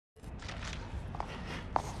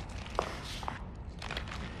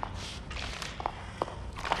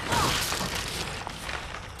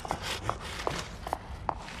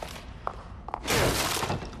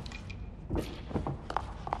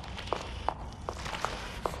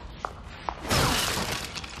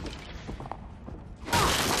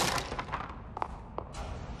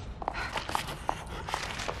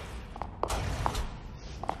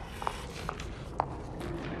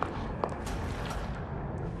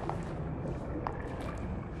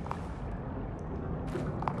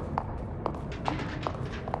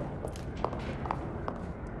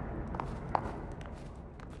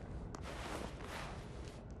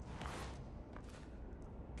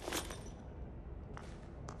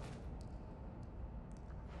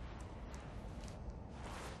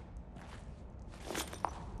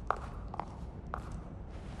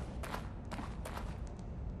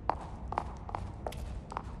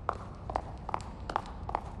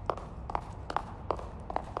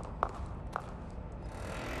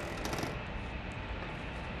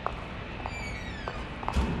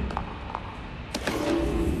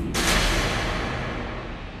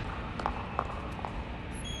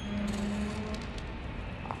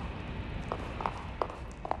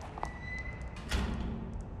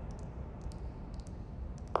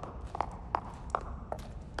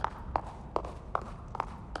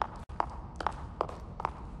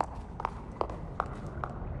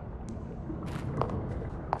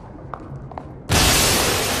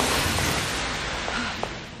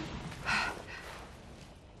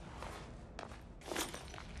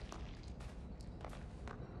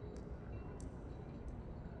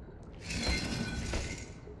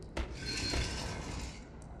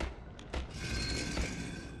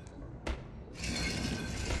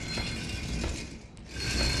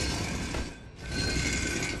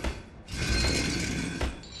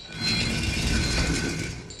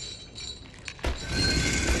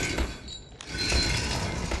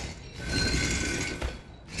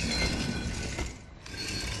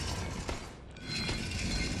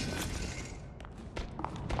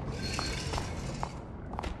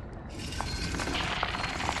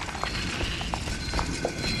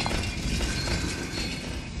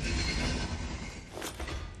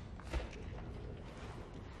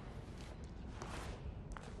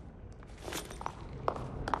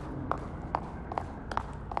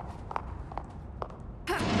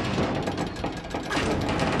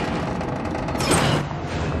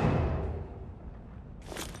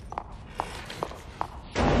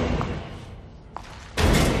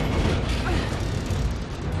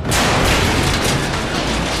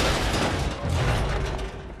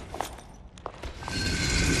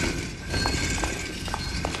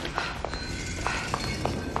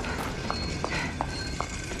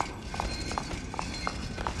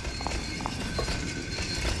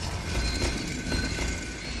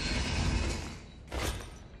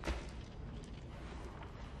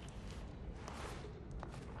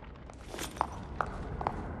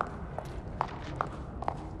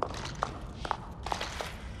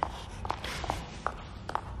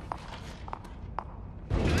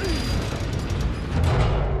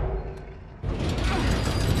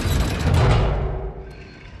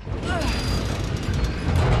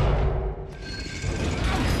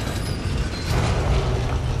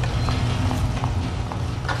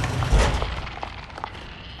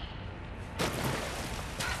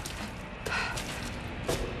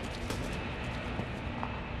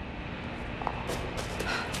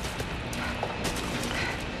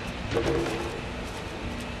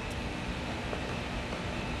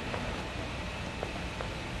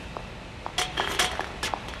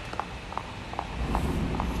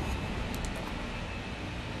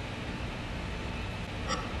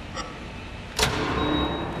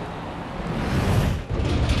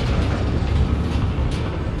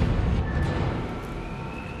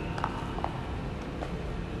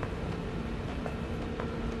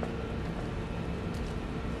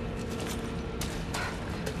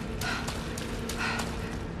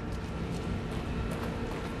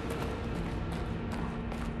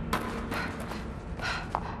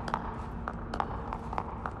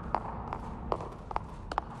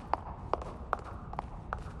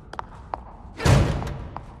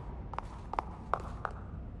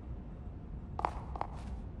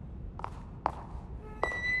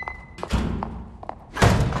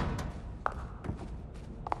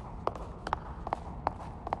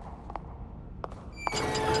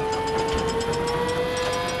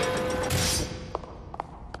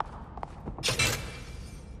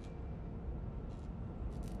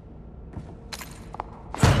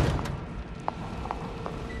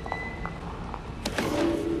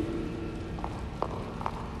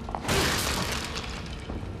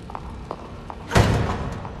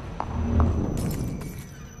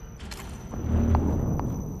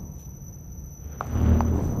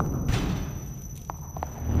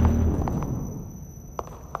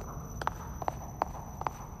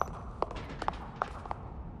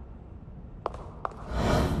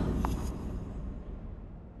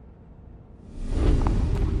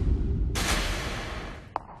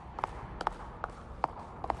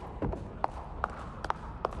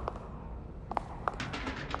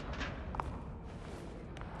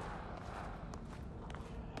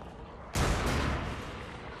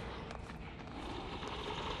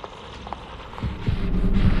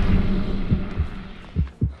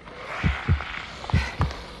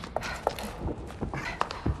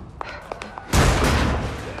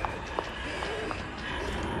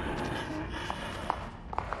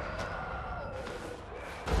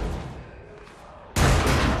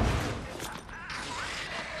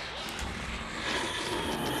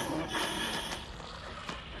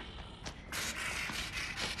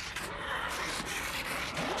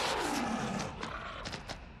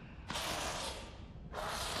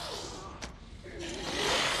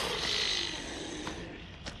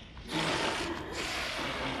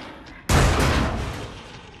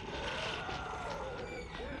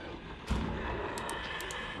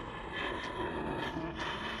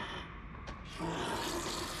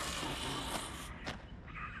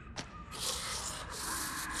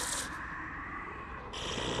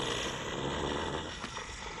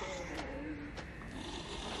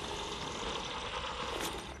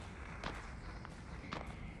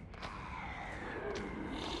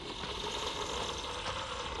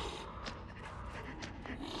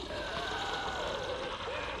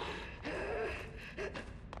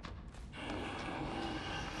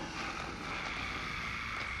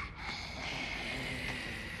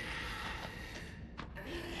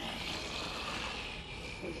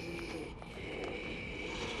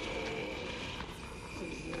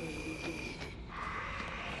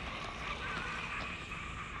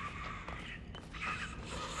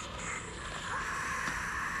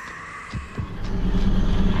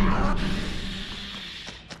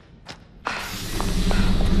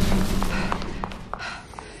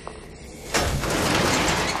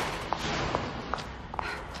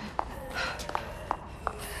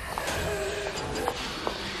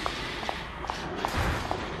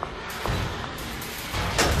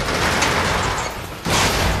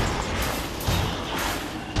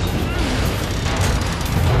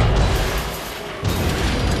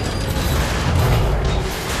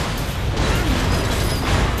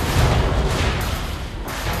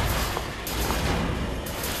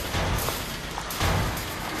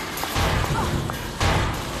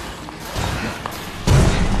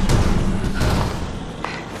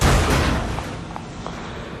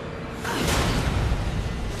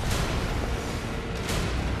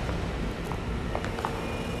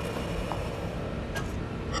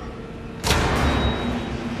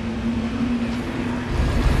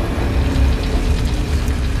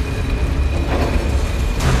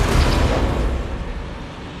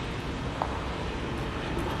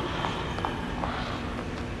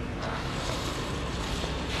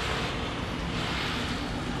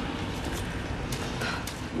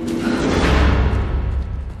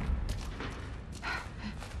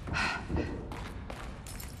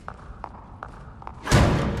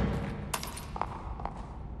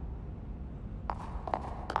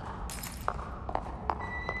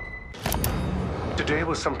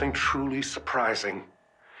was something truly surprising.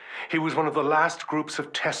 He was one of the last groups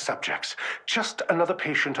of test subjects. Just another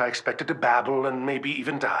patient I expected to babble and maybe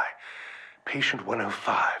even die. Patient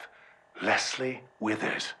 105, Leslie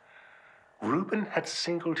Withers. Reuben had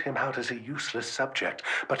singled him out as a useless subject,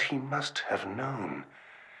 but he must have known.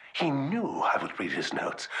 He knew I would read his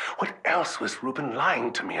notes. What else was Reuben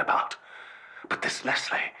lying to me about? But this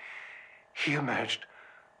Leslie, he emerged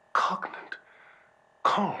cognate,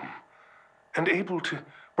 calm, and able to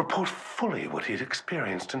report fully what he'd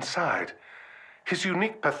experienced inside. His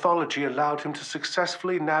unique pathology allowed him to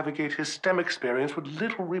successfully navigate his STEM experience with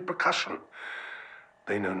little repercussion.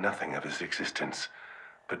 They know nothing of his existence,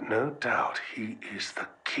 but no doubt he is the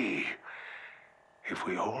key. If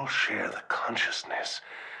we all share the consciousness,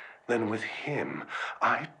 then with him,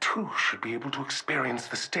 I too should be able to experience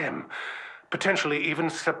the STEM, potentially even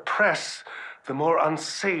suppress the more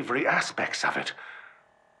unsavory aspects of it.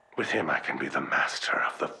 With him, I can be the master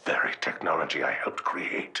of the very technology I helped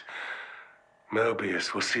create.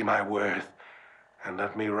 Mobius will see my worth and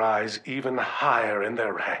let me rise even higher in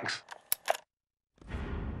their ranks.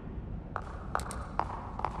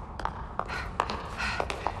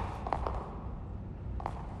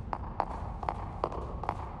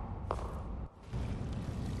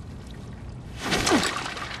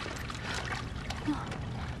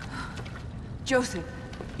 Joseph,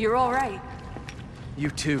 you're all right. You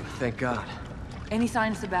too, thank God. Any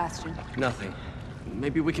sign of Sebastian? Nothing.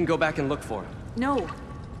 Maybe we can go back and look for him. No.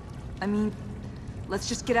 I mean, let's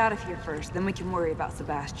just get out of here first, then we can worry about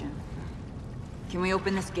Sebastian. Can we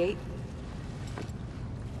open this gate?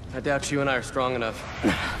 I doubt you and I are strong enough.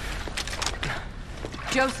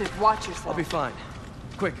 Joseph, watch yourself. I'll be fine.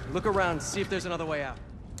 Quick, look around, see if there's another way out.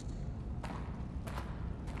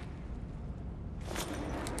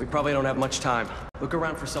 We probably don't have much time. Look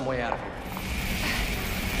around for some way out of here.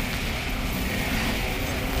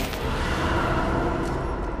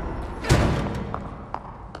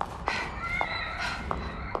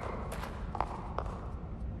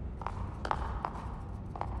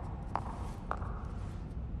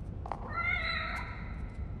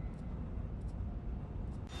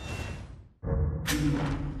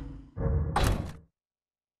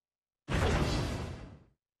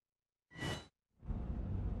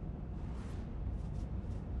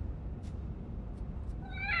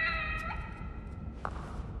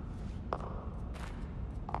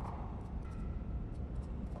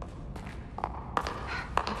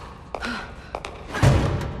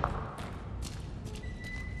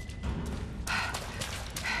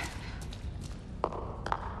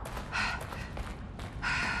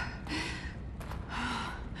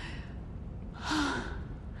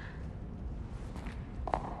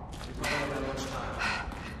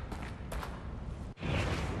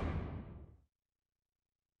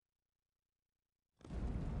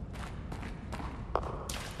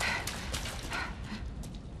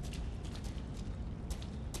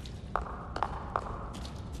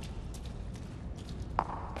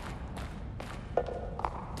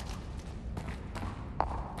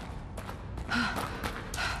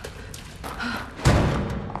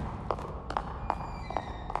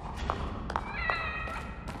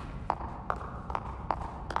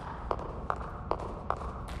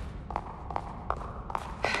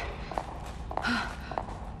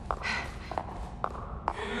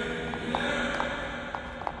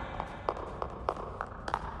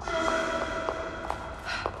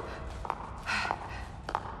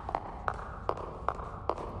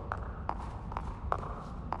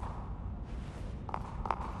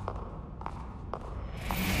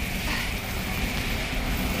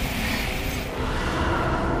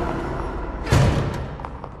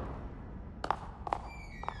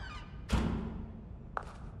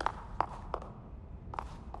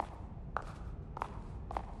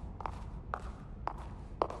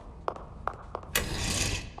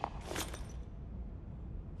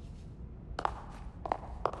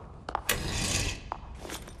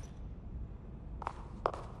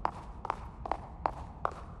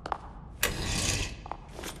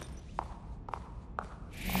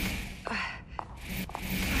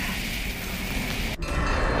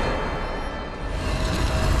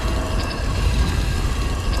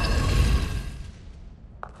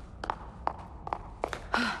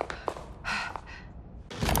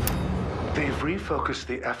 Refocus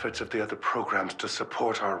the efforts of the other programs to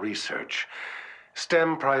support our research.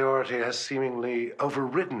 STEM priority has seemingly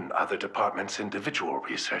overridden other departments' individual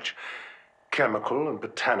research. Chemical and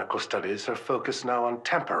botanical studies are focused now on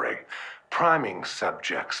tempering, priming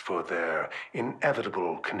subjects for their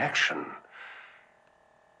inevitable connection.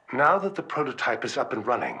 Now that the prototype is up and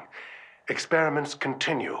running, experiments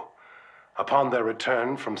continue. Upon their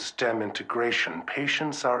return from STEM integration,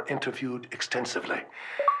 patients are interviewed extensively.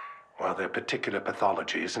 While their particular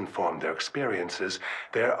pathologies inform their experiences,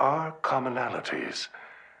 there are commonalities.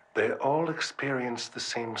 They all experience the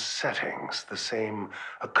same settings, the same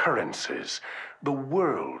occurrences. The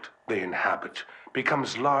world they inhabit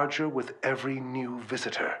becomes larger with every new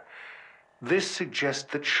visitor. This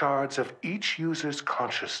suggests that shards of each user's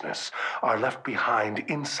consciousness are left behind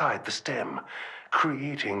inside the stem,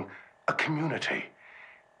 creating a community.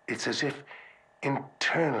 It's as if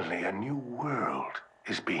internally a new world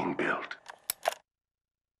is being built.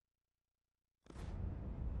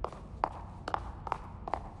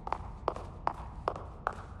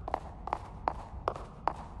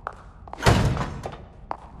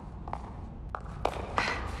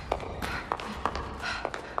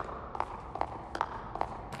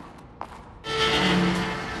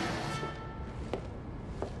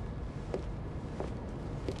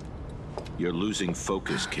 You're losing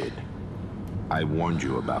focus, kid. I warned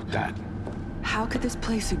you about that. How could this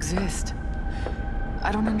place exist?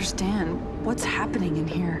 I don't understand. What's happening in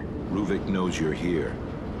here? Ruvik knows you're here.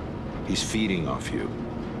 He's feeding off you.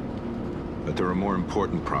 But there are more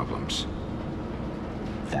important problems.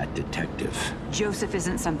 That detective. Joseph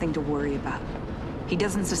isn't something to worry about. He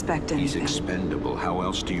doesn't suspect anything. He's expendable. How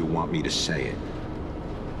else do you want me to say it?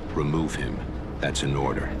 Remove him. That's an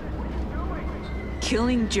order.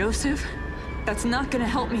 Killing Joseph? That's not gonna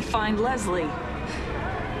help me find Leslie.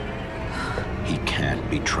 He can't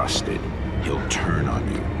be trusted. He'll turn on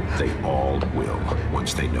you. They all will,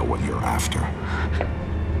 once they know what you're after.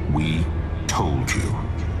 We told you.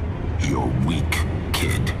 You're weak,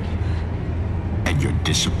 kid. And you're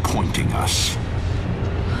disappointing us.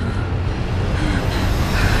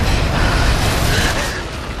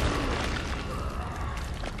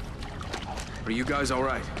 Are you guys all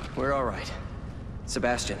right? We're all right.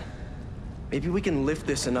 Sebastian, maybe we can lift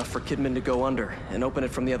this enough for Kidman to go under and open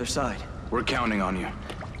it from the other side. We're counting on you.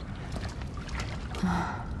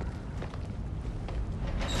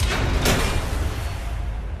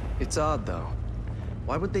 It's odd, though.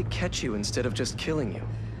 Why would they catch you instead of just killing you?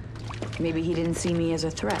 Maybe he didn't see me as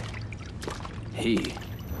a threat. He.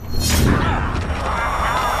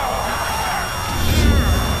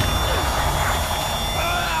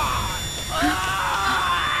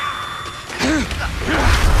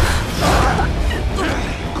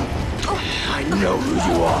 I know who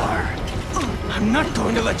you are. I'm not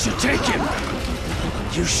going to let you take him.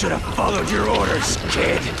 You should have followed your orders,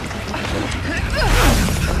 kid.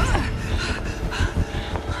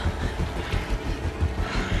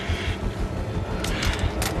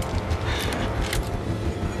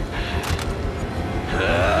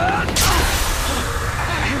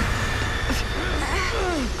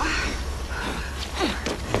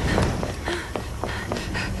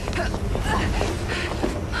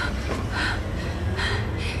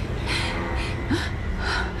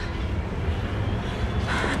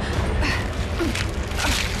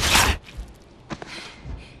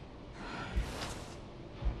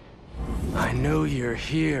 I know you're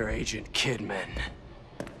here, Agent Kidman.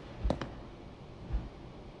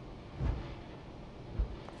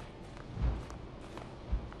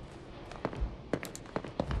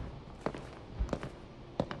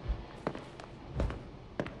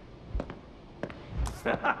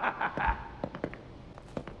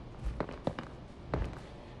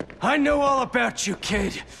 I know all about you,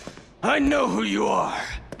 kid. I know who you are.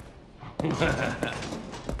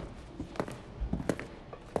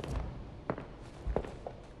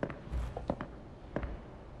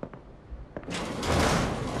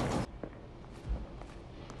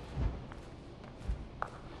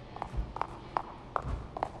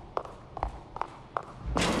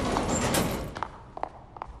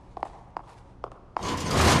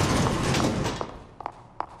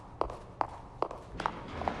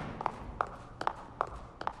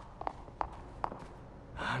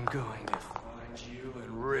 I'm going to find you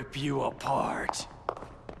and rip you apart.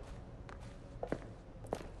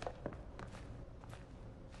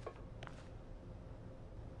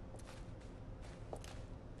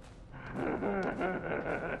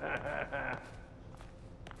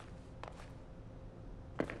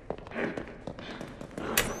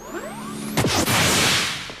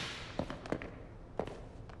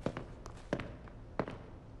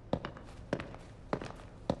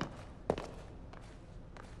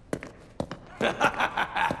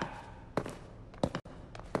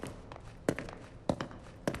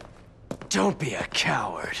 Don't be a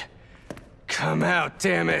coward. Come out,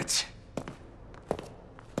 damn it.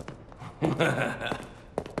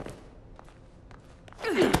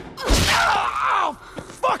 Oh,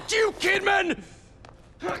 fuck you, Kidman!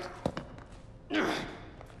 Shit!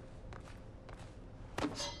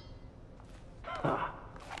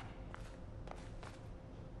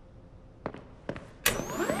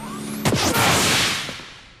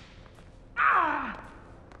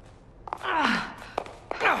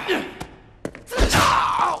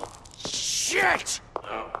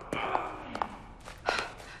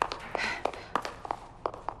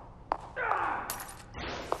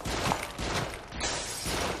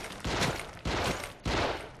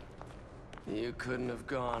 You couldn't have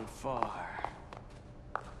gone far.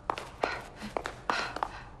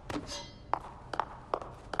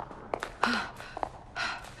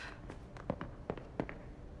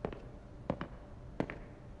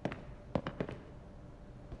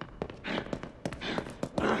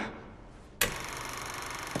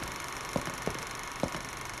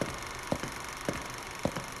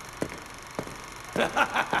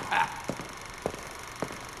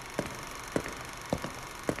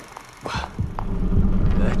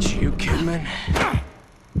 That's you, Kidman?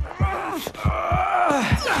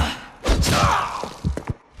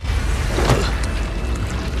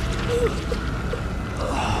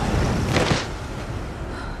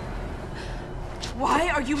 Why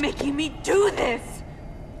are you making me do this?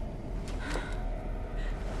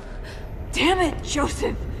 Damn it,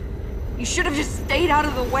 Joseph! You should have just stayed out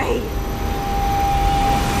of the way.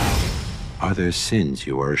 Are there sins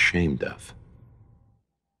you are ashamed of?